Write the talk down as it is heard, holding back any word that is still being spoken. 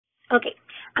Okay,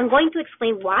 I'm going to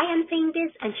explain why I'm saying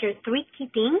this and share 3 key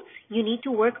things you need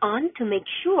to work on to make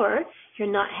sure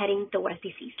you're not heading towards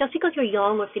disease. Just because you're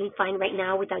young or feeling fine right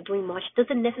now without doing much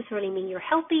doesn't necessarily mean you're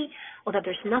healthy or that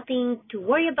there's nothing to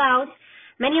worry about.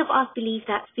 Many of us believe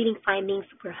that feeling fine means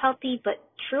we're healthy, but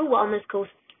true wellness goes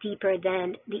deeper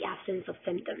than the absence of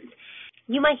symptoms.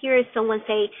 You might hear someone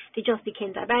say they just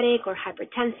became diabetic or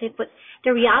hypertensive, but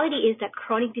the reality is that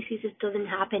chronic diseases doesn't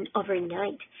happen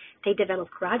overnight. They develop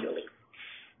gradually.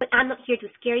 But I'm not here to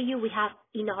scare you. We have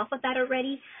enough of that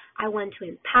already. I want to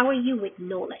empower you with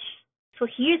knowledge. So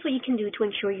here's what you can do to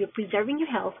ensure you're preserving your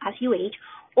health as you age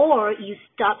or you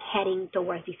stop heading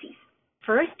towards disease.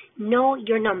 First, know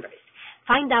your numbers.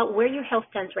 Find out where your health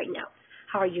stands right now.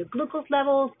 How are your glucose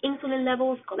levels, insulin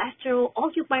levels, cholesterol,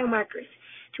 all your biomarkers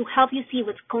to help you see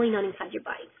what's going on inside your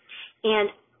body. And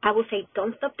I will say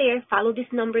don't stop there. Follow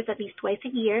these numbers at least twice a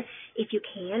year if you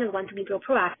can and want to be real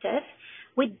proactive.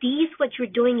 With these, what you're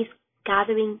doing is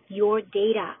gathering your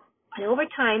data. And over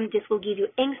time, this will give you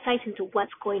insights into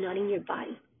what's going on in your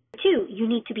body. 2, you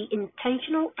need to be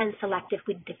intentional and selective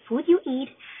with the food you eat,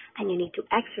 and you need to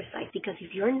exercise, because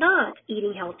if you're not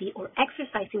eating healthy or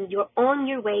exercising, you're on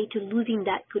your way to losing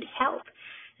that good health.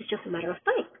 It's just a matter of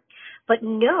time. But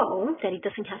know that it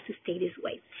doesn't have to stay this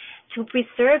way. To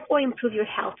preserve or improve your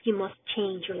health, you must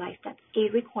change your lifestyle.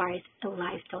 It requires a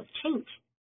lifestyle change.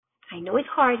 I know it's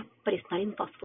hard, but it's not impossible.